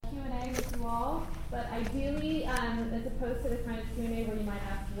all, but ideally, as opposed to the kind of Q&A where you might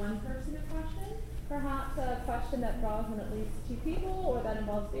ask one person a question, perhaps a question that draws in at least two people or that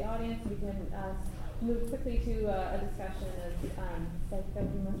involves the audience, we can move quickly to a discussion that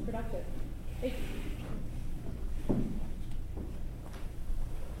would be most productive. Thank you.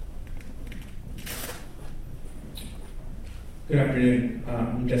 Good afternoon.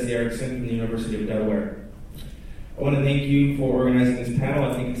 I'm Jesse Erickson from the University of Delaware. I want to thank you for organizing this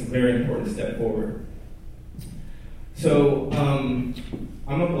panel. I think it's a very important step forward. So, I'm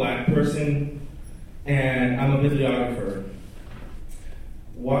a Black person, and I'm a bibliographer.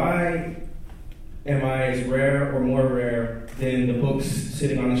 Why am I as rare or more rare than the books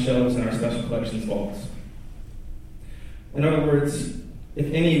sitting on the shelves in our special collections vaults? In other words,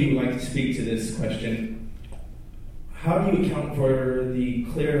 if any of you would like to speak to this question, how do you account for the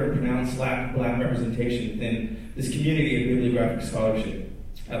clear and pronounced lack of Black representation within this community of bibliographic scholarship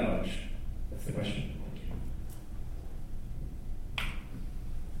at large? That's the question.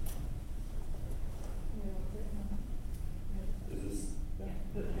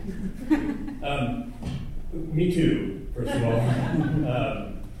 Me too, first of all.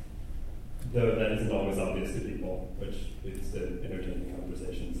 Though that isn't always obvious to people, which leads to entertaining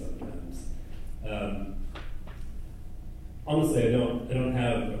conversations sometimes. Honestly, I don't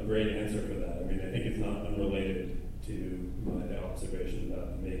have a great answer for that. I mean, I think it's not unrelated to my observation about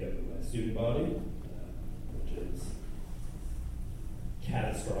the makeup of my student body, which is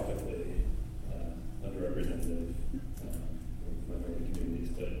catastrophically underrepresented with minority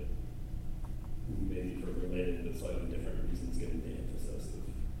communities, but maybe for related but slightly different reasons given the emphasis of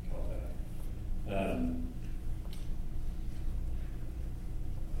Caltech.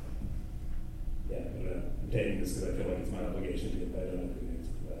 I'm taking this because I feel like it's my obligation to get that. I don't have an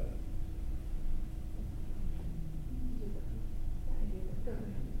answer for that.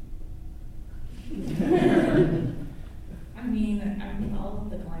 I mean, all of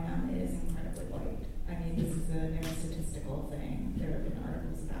the glam is incredibly white. I mean, this is a statistical thing. There have been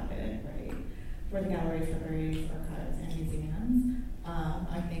articles about it, right? For the galleries, libraries, archives, and museums.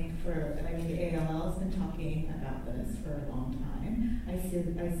 I think the ALL has been talking about this for a long time. I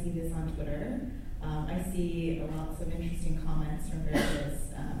see this on Twitter. I see lots of interesting comments from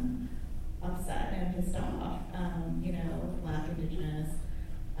various upset and pissed off, Black, Indigenous,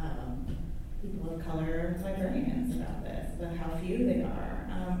 people of color, librarians about this, about how few they are.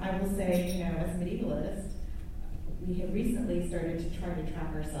 I will say, as a medievalist, we have recently started to try to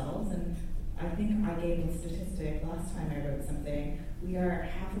track ourselves, and I think I gave a statistic last time I wrote something. We are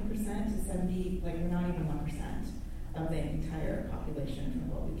 0.5% to 70, we're not even 1% of the entire population from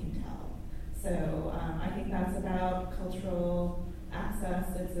what we can tell. So I think that's about cultural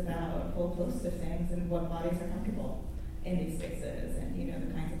access. It's about a whole host of things and what bodies are comfortable in these spaces, and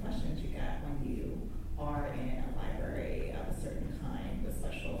the kinds of questions you get when you are in a library of a certain kind with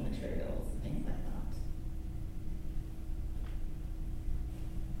special materials and things like that.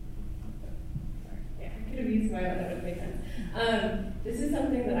 I could have used my own, that would make sense. This is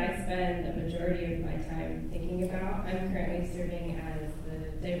something that I spend a majority of my time thinking about. I'm currently serving as the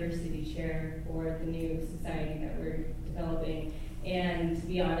diversity chair for the new society that we're developing. And to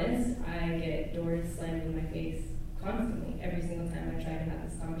be honest, I get doors slammed in my face constantly, every single time I try to have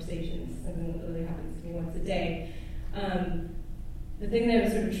this conversation. It's something that really happens to me once a day. The thing that I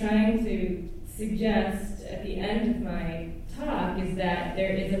was sort of trying to suggest at the end of my talk is that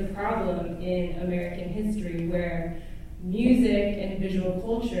there is a problem in American history where music and visual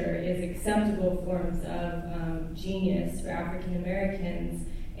culture is acceptable forms of genius for African Americans,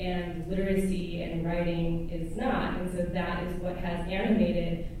 and literacy and writing is not. And so that is what has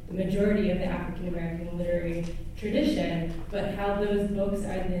animated the majority of the African American literary tradition, but how those books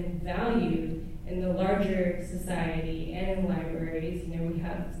are then valued in the larger society and in libraries. We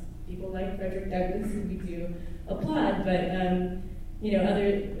have people like Frederick Douglass who we do applaud, but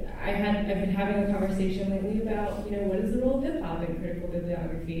I've been having a conversation lately about, what is the role of hip hop in critical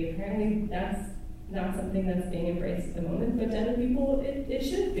bibliography? Apparently that's not something that's being embraced at the moment, but to other people it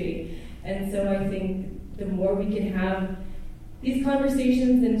should be. And so I think the more we can have these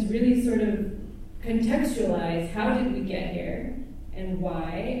conversations and really sort of contextualize how did we get here and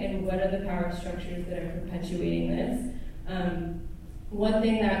why and what are the power structures that are perpetuating this. One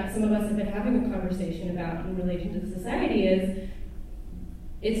thing that some of us have been having a conversation about in relation to society is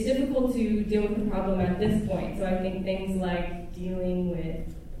it's difficult to deal with the problem at this point. So I think things like dealing with,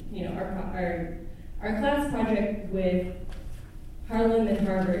 our class project with Harlem and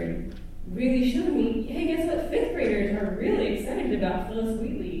Harvard really showed me, hey, guess what? Fifth graders are really excited about Phyllis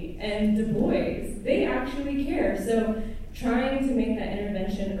Wheatley and Du Bois. They actually care. So trying to make that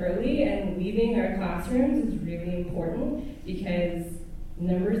intervention early and leaving our classrooms is really important because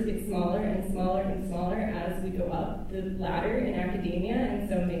numbers get smaller and smaller and smaller as we go up the ladder in academia, and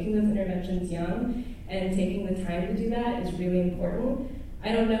so making those interventions young and taking the time to do that is really important.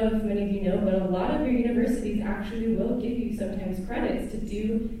 I don't know if many of you know, but a lot of your universities actually will give you sometimes credits to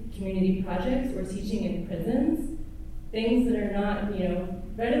do community projects or teaching in prisons, things that are not,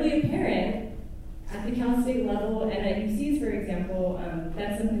 readily apparent at the Cal State level, and at UC's, for example,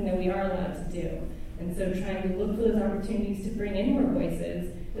 that's something that we are allowed to do. And so trying to look for those opportunities to bring in more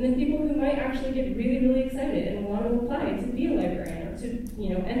voices, and then people who might actually get really, really excited and want to apply to be a librarian or to,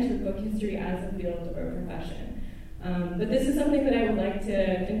 enter book history as a field or a profession. But this is something that I would like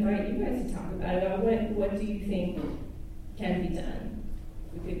to invite you guys to talk about what do you think can be done?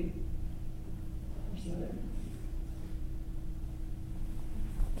 We could, there's some other.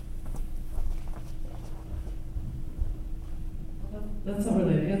 That's not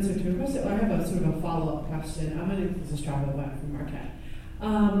really an answer to your question. I have a sort of a follow-up question. I'm going to just travel back from Marquette.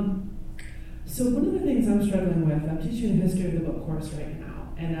 So one of the things I'm struggling with, I'm teaching the history of the book course right now,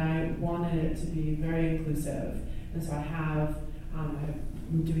 and I wanted it to be very inclusive. And so I'm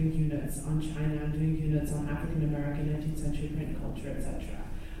doing units on China, I'm doing units on African American 19th century print culture, etc.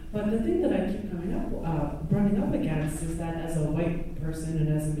 But the thing that I keep running up against is that as a white person and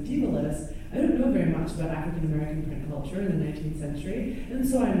as a medievalist, I don't know very much about African American print culture in the 19th century, and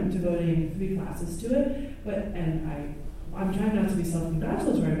so I'm devoting 3 classes to it. I'm trying not to be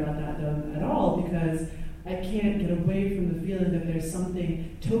self-congratulatory about that though at all, because I can't get away from the feeling that there's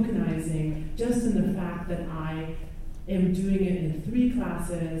something tokenizing just in the fact that I am doing it in 3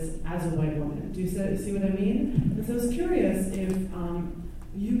 classes as a white woman. Do you see what I mean? And so I was curious if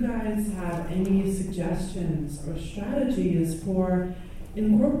you guys have any suggestions or strategies for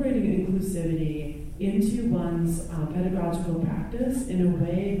incorporating inclusivity into one's pedagogical practice in a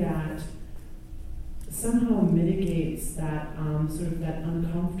way that somehow mitigates that sort of that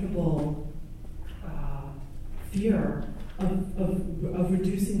uncomfortable fear of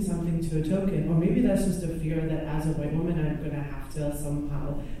reducing something to a token, or maybe that's just a fear that as a white woman I'm going to have to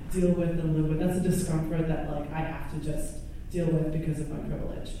somehow deal with and live with. That's a discomfort that I have to just deal with because of my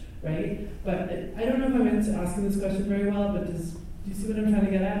privilege, right? But I don't know if I'm asking this question very well, but do you see what I'm trying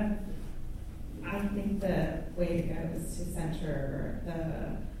to get at? I think the way to go is to center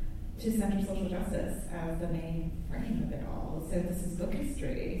social justice as the main frame of it all. So this is book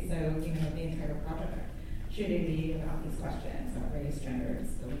history. So the entire project should be about these questions about race, gender,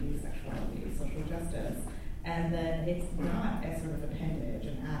 disability, sexuality, social justice, and then it's not a sort of appendage,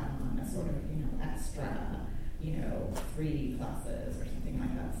 an add-on, a sort of extra. 3 classes or something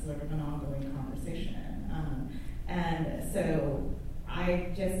like that, sort of an ongoing conversation. And so I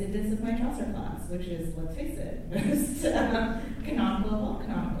just did this with my Chaucer class, which is, let's face it, most canonical of all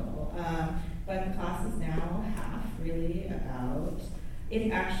canonical. But the class is now half really about,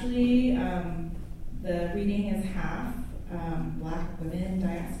 it actually, the reading is half Black women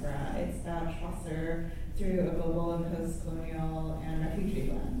diaspora. It's about Chaucer through a global and post-colonial and refugee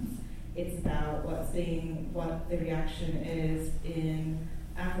lens. It's about what the reaction is in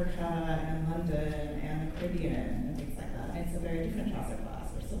Africa and London and the Caribbean and things like that. And it's a very different Chaucer class.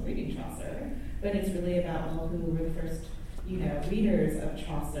 We're still reading Chaucer, but it's really about who were the first, readers of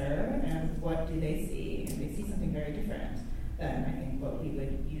Chaucer and what do they see? And they see something very different than I think what we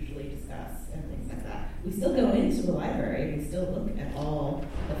would usually discuss and things like that. We still go into the library, we still look at all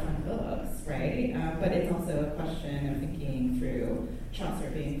the fun books, right? But it's also a question of thinking through Chaucer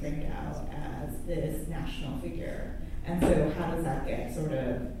being framed out as this national figure. And so how does that get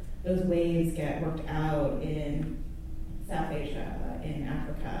those waves get worked out in South Asia, in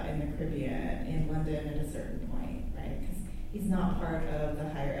Africa, in the Caribbean, in London at a certain point, right? Because he's not part of the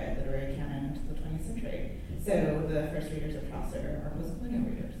higher ed literary canon until the 20th century. So the first readers of Chaucer are post-colonial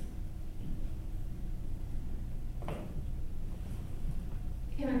readers.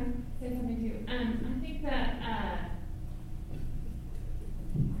 Can I say something too? I think that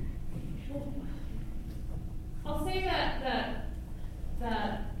I'll say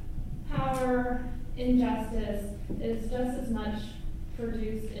that power injustice is just as much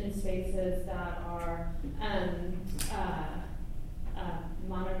produced in spaces that are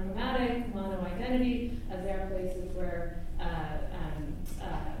monochromatic, mono-identity, as there are places where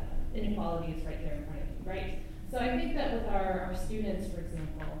inequality is right there in front of you, right? So I think that with our students, for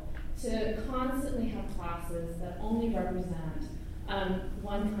example, to constantly have classes that only represent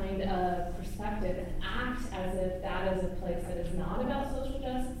one kind of perspective and act as if that is a place that is not about social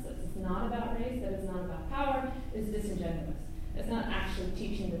justice, that is not about race, that is not about power, is disingenuous. It's not actually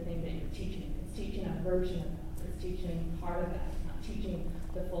teaching the thing that you're teaching. It's teaching a version of that. It's teaching part of that. It's not teaching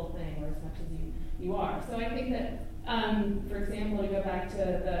the full thing or as much as you are. So I think that, for example, to go back to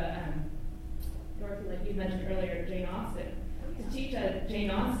the, Dorothy, like you mentioned earlier, Jane Austen. To teach a Jane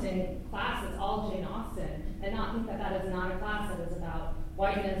Austen class that's all Jane Austen and not think that that is not a class that is about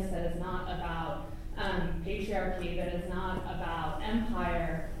whiteness, that is not about patriarchy, that is not about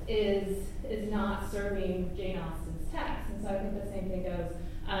empire, is not serving Jane Austen's text. And so I think the same thing goes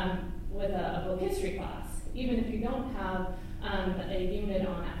with a book history class. Even if you don't have a unit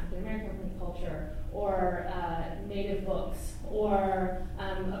on African American culture or Native books or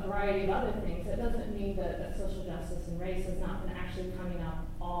a variety of other things, it doesn't mean that social justice and race has not been actually coming up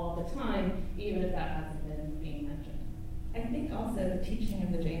all the time, even if that hasn't been being mentioned. I think also the teaching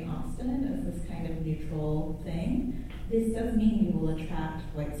of the Jane Austen as this kind of neutral thing, this does mean you will attract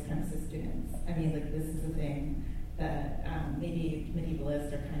white supremacist students. I mean, like, this is a thing that maybe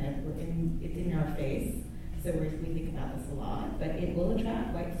medievalists are kind of, it's in our face, so we think about this a lot, but it will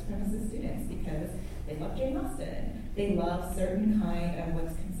attract white supremacist students because they love Jane Austen. They love certain kind of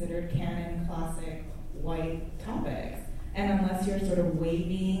what's considered canon, classic, white topics. And unless you're sort of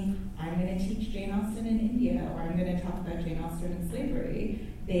waving, I'm going to teach Jane Austen in India, or I'm going to talk about Jane Austen and slavery,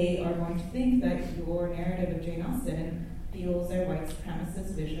 they are going to think that your narrative of Jane Austen fuels their white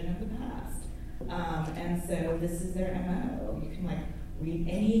supremacist vision of the past. And so this is their MO. You can read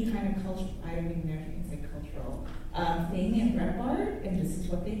any kind of culture, I don't even know if you can say cultural, thing in Breitbart, and this is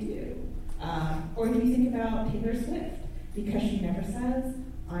what they do. Or if you think about Taylor Swift, because she never says,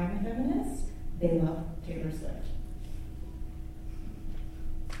 I'm a feminist, they love Taylor Swift.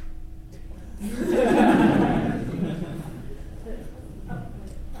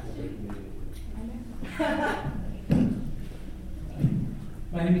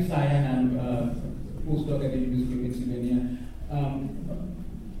 My name is Sayan. I'm a postdoc at the University of Pennsylvania.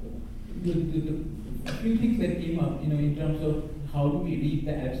 A few things that came up, in terms of how do we read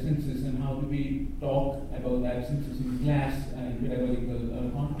the absences and how do we talk about the absences in class in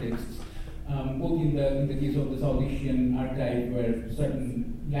pedagogical contexts. Both in the case of the South Asian archive, where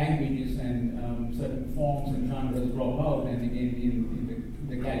certain languages and certain forms and genres drop out, and again in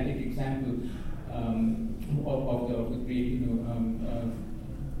the Celtic example of the great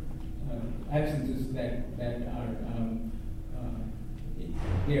absences that are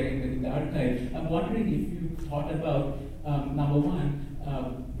there in the archive. I'm wondering if you thought about number one,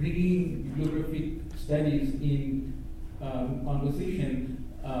 bringing bibliographic studies in conversation.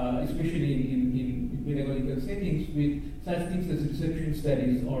 Especially in pedagogical settings, with such things as reception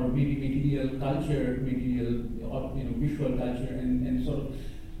studies or maybe material culture, or visual culture, and sort of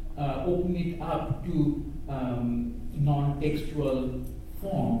open it up to non-textual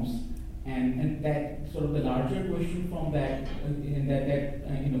forms, and that sort of the larger question from that, and that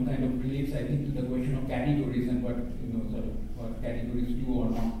kind of relates, I think, to the question of categories and what sort of what categories do or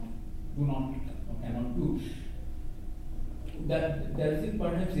do not or cannot do. That does it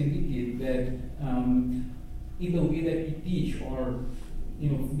perhaps indicate that in the way that we teach or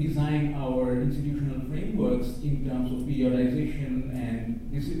design our institutional frameworks in terms of periodization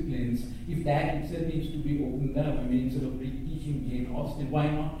and disciplines, if that itself needs to be opened up, I mean, instead of teaching Jane Austen, why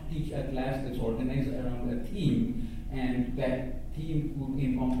not teach a class that's organized around a theme, and that theme would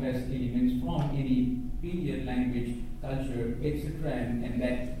encompass elements from any period, language, culture, etc., and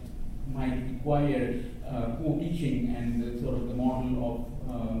that might require co-teaching, and sort of the model of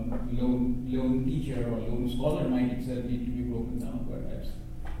lone teacher or lone scholar might itself need to be broken down, perhaps.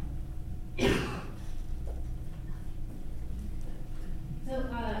 So,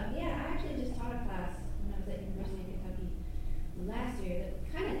 I actually just taught a class when I was at University of Kentucky last year that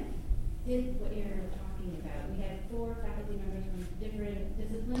kind of did what you're talking about. We had 4 faculty members from different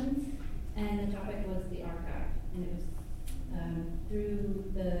disciplines, and the topic was the archive, and it was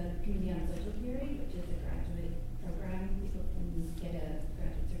through the Committee on Social Theory, which is a graduate program. People can get a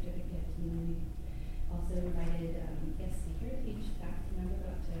graduate certificate, and we also invited guest speakers. Each faculty member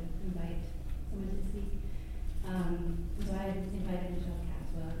got to invite someone to speak. So I invited Michelle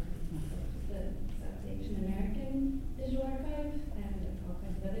Caswell, who's my source of the South Asian American Digital Archive, and all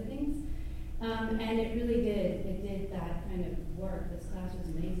kinds of other things. And it really did. It did that kind of work. This class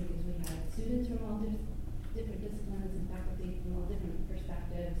was amazing because we had students from all different disciplines and faculty from all different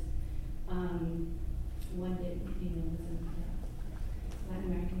perspectives. One was a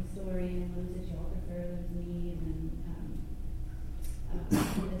Latin American historian, one was a geographer, there was me, and then a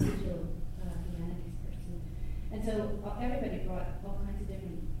digital humanities person. And so everybody brought all kinds of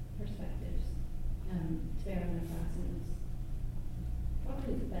different perspectives to bear on the class, and it was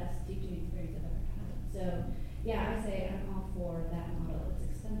probably the best teaching experience I've ever had. So I say I'm all for that model.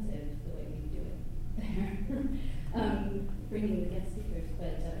 It's expensive the way we do it there, bringing the guest speakers, but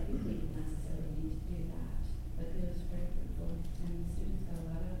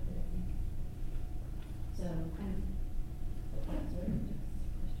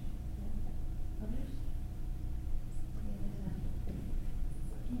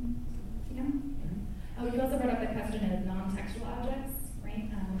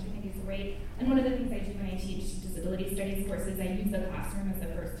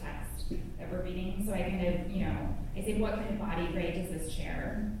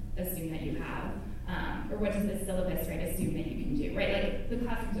share assume that you have? Or what does the syllabus, right, assume that you can do, right? Like, the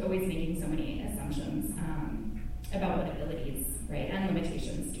classroom's always making so many assumptions about what abilities, right, and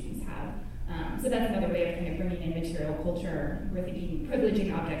limitations students have. So that's another way of kind of bringing in material culture. We're thinking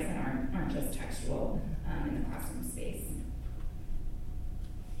privileging objects that aren't just textual in the classroom space.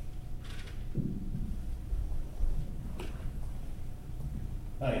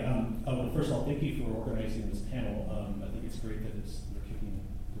 Hi. Well, first of all, thank you for organizing this panel. I think it's great that you're kicking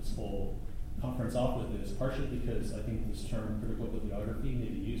this whole conference off with this, partially because I think this term critical bibliography may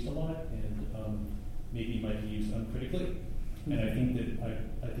be used a lot and maybe might be used uncritically. And I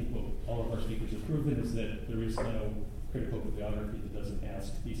think what all of our speakers have proven is that there is no critical bibliography that doesn't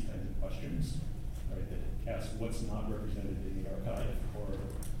ask these kinds of questions, right? That asks what's not represented in the archive, or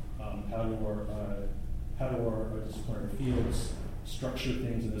how do our disciplinary fields structure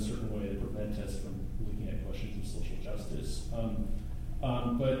things in a certain way to prevent us from looking at questions of social justice.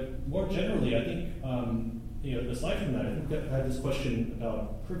 But more generally, I think, aside from that, I think that I had this question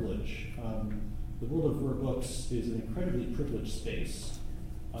about privilege. The world of rare books is an incredibly privileged space.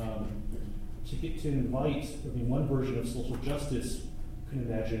 To get to invite, one version of social justice could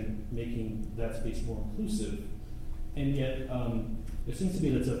imagine making that space more inclusive, and yet it seems to me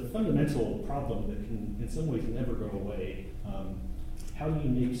that's a fundamental problem that can, in some ways, never go away. How do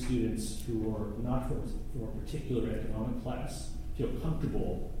you make students who are not from a particular economic class feel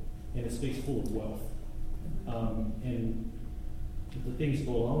comfortable in a space full of wealth? And the things that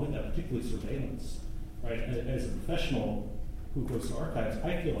go along with that, particularly surveillance, right? As a professional who goes to archives,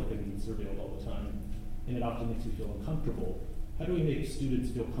 I feel like I'm being surveilled all the time, and it often makes me feel uncomfortable. How do we make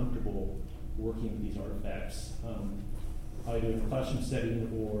students feel comfortable working with these artifacts, either in a classroom setting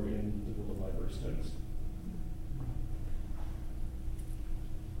or in the world of library studies?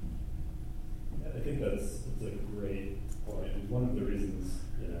 I think that's a great point. One of the reasons,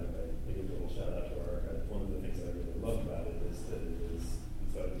 I give a little shout out to our archive. One of the things I really love about it is that it is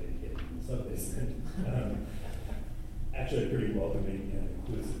so dedicated in some ways, actually a pretty welcoming and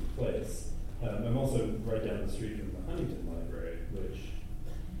inclusive place. I'm also right down the street from the Huntington Library, which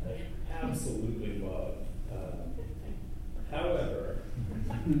I absolutely love. However,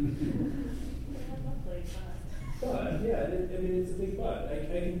 but yeah, it's a big but.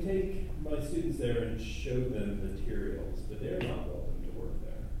 I can take my students there and show them materials, but they're not welcome to work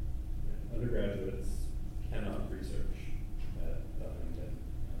there. Undergraduates cannot research at the Huntington.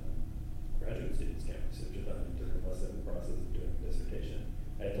 Graduate students can't research at the Huntington unless they're in the process of doing a dissertation.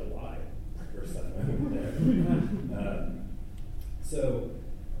 I had to lie the first time I went there. So,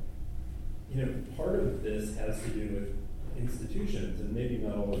 part of this has to do with institutions, and maybe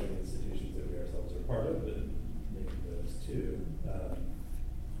not all of the institutions that we ourselves are part of, but maybe those too,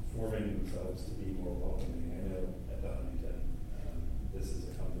 forming themselves to be more welcoming. I know at the Huntington, this is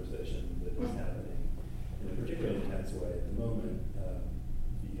a conversation that is happening in a particularly intense way at the moment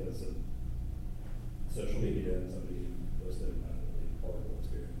because of social media, and somebody posted a really horrible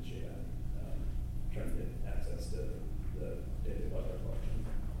experience she had trying to get access to the David Butler collection.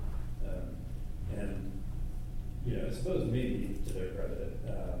 And I suppose maybe to their credit,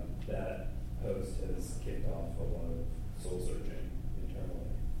 that post has kicked off a lot of soul searching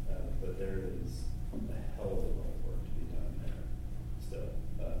internally, but there is a hell of a lot of work to be done there still.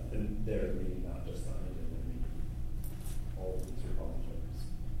 And there, meaning not just on it, but meaning all of these repositories.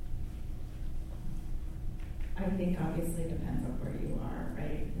 I think obviously it depends on where you are,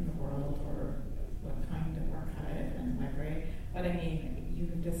 right, in the world, or what kind of archive and library. But you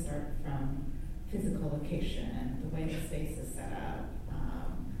can just start from physical location, the way the space is set up.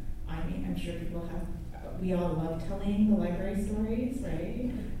 I'm sure we all love telling the library stories,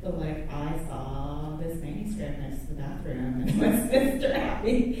 right? But I saw this manuscript next to the bathroom in Westminster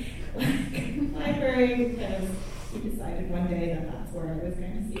Abbey library because we decided one day that that's where I was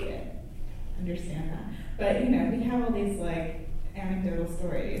going to see it. Understand that. But, we have all these anecdotal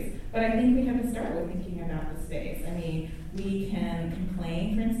stories, but I think we have to start with thinking about the space. We can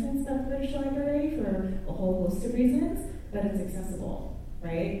complain, for instance, about the British Library for a whole host of reasons, but it's accessible,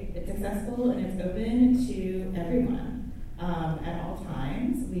 right? It's accessible and it's open to everyone at all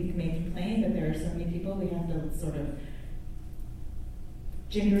times. We may complain that there are so many people we have to sort of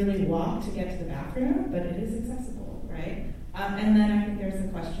gingerly walk to get to the bathroom, but it is accessible, right? And then I think there's the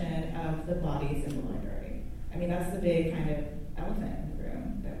question of the bodies in the library. That's the big kind of elephant in the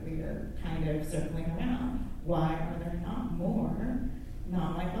room that we are kind of circling around. Why are there not more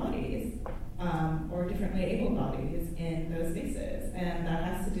non-white bodies or differently able bodies in those spaces? And that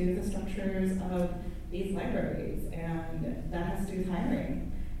has to do with the structures of these libraries, and that has to do with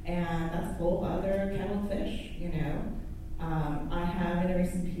hiring. And that's a whole other kettle of fish, I have in a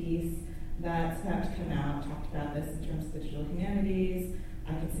recent piece that's about to come out talked about this in terms of digital humanities.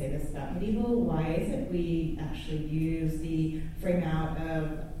 I could say this about medieval. Why isn't we actually use the frame out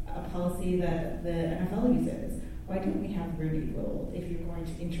of a policy that the NFL uses? Why don't we have Ruby ruled? If you're going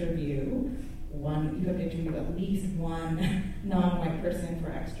to interview one, you have to interview at least one non-white person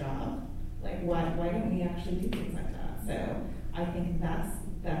for X job. Like, why don't we actually do things like that? So I think that's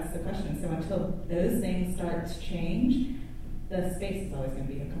the question. So until those things start to change, the space is always going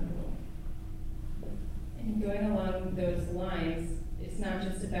to be uncomfortable. And going along those lines, it's not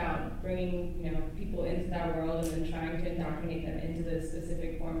just about bringing people into that world and then trying to indoctrinate them into the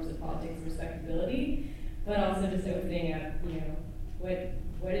specific forms of politics and respectability, but also just opening up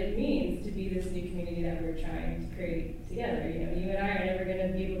what it means to be this new community that we're trying to create together. You and I are never going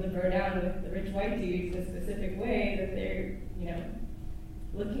to be able to burn down with the rich white dudes in a specific way that they're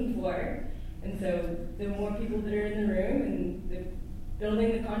looking for. And so the more people that are in the room and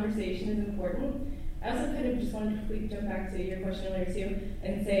building the conversation is important. I also kind of just wanted to quickly jump back to your question earlier too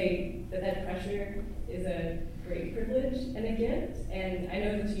and say that pressure is a great privilege and a gift, and I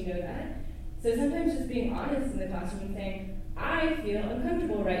know that you know that. So sometimes just being honest in the classroom and saying, I feel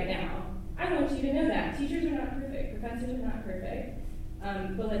uncomfortable right now. I want you to know that. Teachers are not perfect. Professors are not perfect.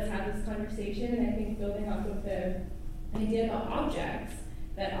 But let's have this conversation, and I think building off of the idea about objects,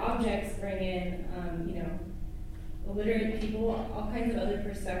 that objects bring in, illiterate people, all kinds of other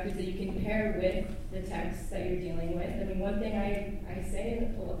perspectives that you can pair with the text that you're dealing with. I mean, one thing I say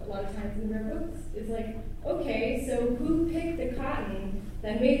a lot of times in the rare books is like, okay, so who picked the cotton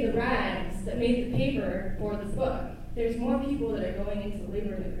that made the rags, that made the paper for this book? There's more people that are going into the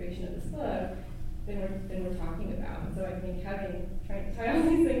labor in the creation of this book than we're talking about. So I think trying to tie all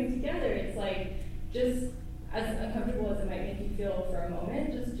these things together, it's like just as uncomfortable as it might make you feel for a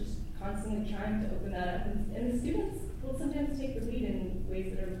moment, just constantly trying to open that up. And the students will sometimes take the lead in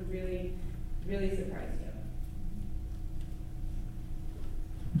ways that are really, really surprising you.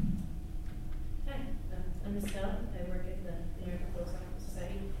 Hi, I'm Estelle. I work at the American Philosophical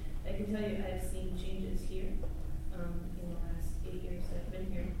Society. I can tell you I've seen changes here in the last 8 years that I've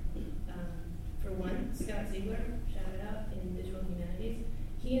been here. For one, Scott Ziegler, shout it out, in Digital Humanities,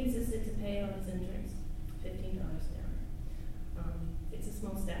 he insisted to pay all his interns $15 an hour. It's a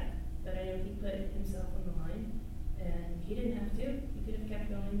small staff, but I know he put himself on the line, and he didn't have to. He could have kept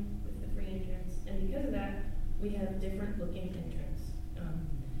going with the free interns, and because of that, we have different looking interns.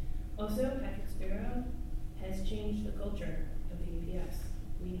 Also, Patrick Spiro has changed the culture of the UPS.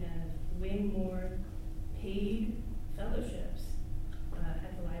 We have way more paid fellowships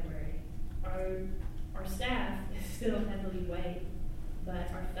at the library. Our staff is still heavily white,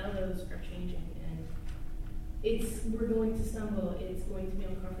 but our fellows are changing, and we're going to stumble. It's going to be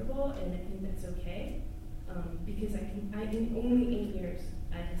uncomfortable, and I think that's okay, because in only 8 years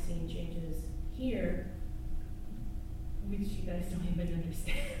I have seen changes here, which you guys don't even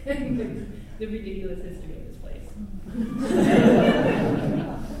understand the ridiculous history of this place.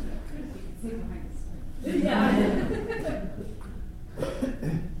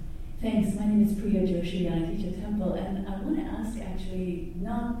 Thanks. My name is Priya Joshi, and I teach at Temple. And I want to ask, actually,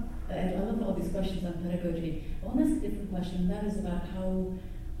 I love all these questions on pedagogy. I want to ask a different question, and that is about how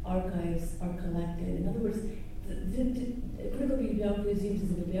archives are collected. In other words, critical bibliography assumes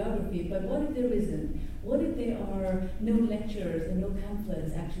it's a bibliography, but what if there isn't? What if there are no lectures and no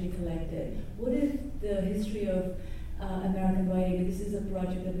pamphlets actually collected? What if the history of American writing, and this is a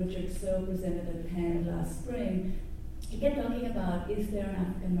project that Richard So presented at Penn last spring, he kept talking about, is there an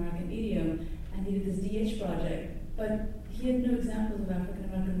African American idiom? And he did this DH project, but he had no examples of African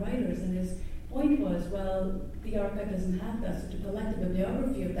American writers, and his point was, well, the archive doesn't have that, so to collect a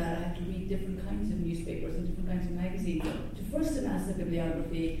bibliography of that, I have to read different kinds of newspapers and different kinds of magazines to first amass the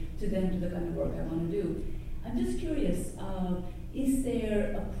bibliography, to then do the kind of work I want to do. I'm just curious, is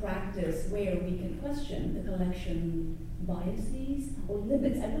there a practice where we can question the collection biases or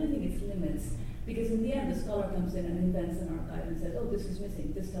limits? I really think it's limits. Because in the end, the scholar comes in and invents an archive and says, oh, this is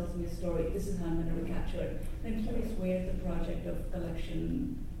missing, this tells me a story, this is how I'm going to recapture it. And I'm curious where the project of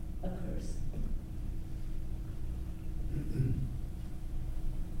collection occurs.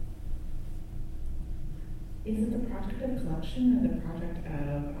 Is it the project of collection or the project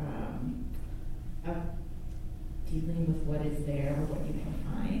of dealing with what is there or what you can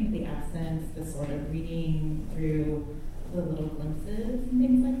find, the absence, the sort of reading through the little glimpses and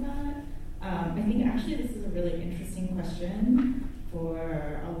things like that? I think actually this is a really interesting question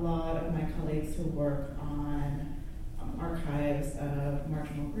for a lot of my colleagues who work on archives of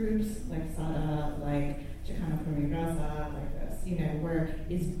marginal groups like SADA, like Chicano Pumi Raza, like this, where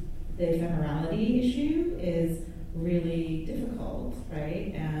is the ephemerality issue is really difficult,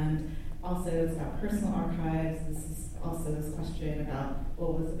 right? And also it's about personal archives. This is also this question about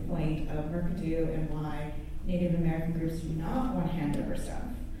what was the point of Mercadoo and why Native American groups do not want to hand over stuff.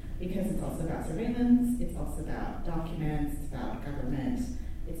 Because it's also about surveillance, it's also about documents, it's about government,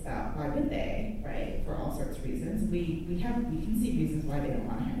 it's about why would they, right? For all sorts of reasons. We can see reasons why they don't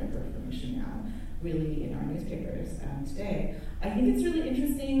want to hand over information now, really, in our newspapers today. I think it's really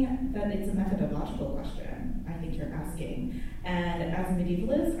interesting that it's a methodological question, I think you're asking. And as a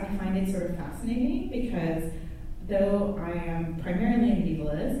medievalist, I find it sort of fascinating because though I am primarily a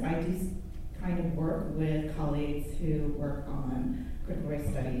medievalist, I do kind of work with colleagues who work on critical race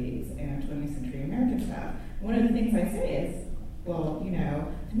studies and 20th century American stuff. One of the things I say is, well, you know,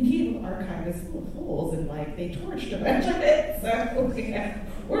 the medieval archive is full of holes and like they torched a bunch of it. So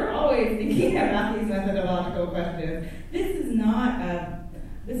we're always thinking about these methodological questions. This is not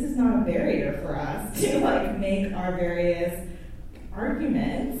a barrier for us to like make our various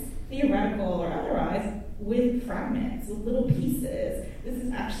arguments, theoretical or otherwise, with fragments, with little pieces. This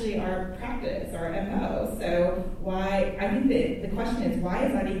is actually our practice, our MO. So why, I think that the question is, why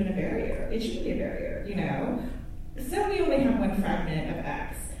is that even a barrier? It shouldn't be a barrier, you know? So we only have one fragment of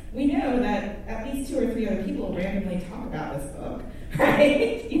X. We know that at least 2 or 3 other people randomly talk about this book,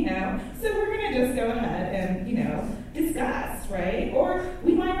 right? You know, so we're gonna just go ahead and, you know, discuss, right? Or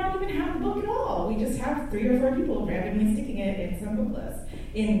we might not even have the book at all. We just have 3 or 4 people randomly sticking it in some book list,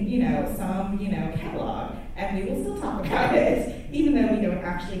 in, you know, some, you know, catalog, and we will still talk about it, even though we don't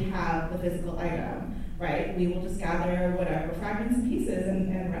actually have the physical item, right? We will just gather whatever fragments and pieces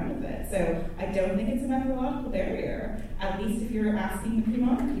and run with it. So I don't think it's a methodological barrier, at least if you're asking the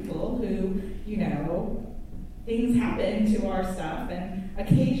pre-modern people who, you know, things happen to our stuff, and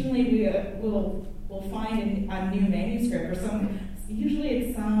occasionally we'll find a new manuscript or usually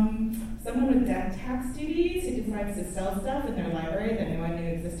it's someone with death tax duties who decides to sell stuff in their library that no one knew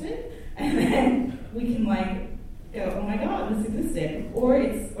existed, and then we can like go, oh my God, this existed. Or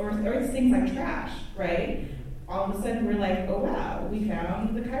it's things like trash, right? All of a sudden we're like, oh wow, we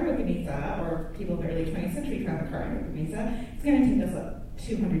found the Cairo Geniza, or people in the early 20th century found the Cairo Geniza. It's going to take us like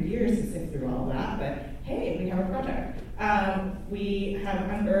 200 years to sift through all that, but hey, we have a project. We have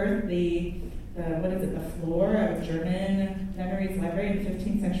unearthed the floor of a German memories library in the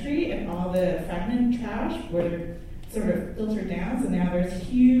 15th century, and all the fragment trash were sort of filtered down, so now there's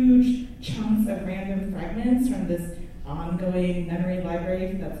huge chunks of random fragments from this ongoing memory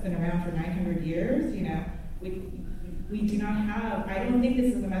library that's been around for 900 years. You know, we do not have, I don't think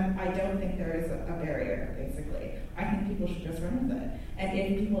there is a barrier, basically. I think people should just run with it. And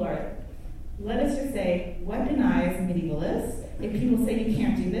if people are, let us just say, weaponize medievalists. If people say you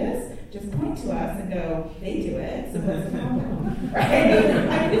can't do this, just point to us and go, they do it, so what's the problem? Right?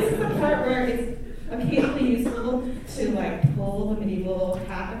 I mean, this is the part where it's occasionally useful to like pull the medieval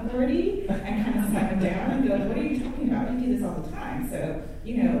hat authority and kind of slam them down and go, what are you talking about? We do this all the time. So,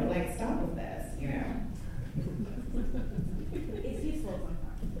 you know, like stop with this, you know. It's useful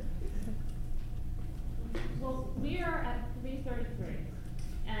sometimes. Well, we are at 3:33,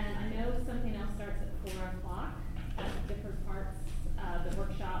 and I know something else starts at 4 o'clock at different parts of the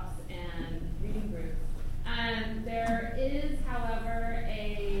workshops and reading groups. And there is, however,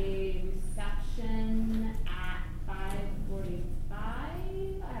 a reception at 5:45.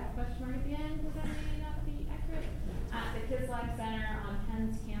 I have a question mark at the end, because that may not be accurate, at the Kids Life Center on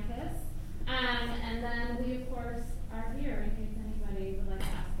Penn's campus. And then we, of course, are here in case anybody would like to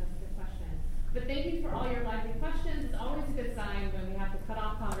ask us a question. But thank you for all your lively questions. It's always a good sign when we have to cut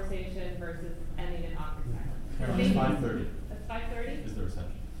off conversation versus ending it awkward silence. It's 5:30. That's 5:30? Is the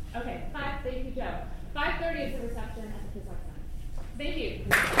reception. Okay, thank you, Joe. 5:30 is the reception.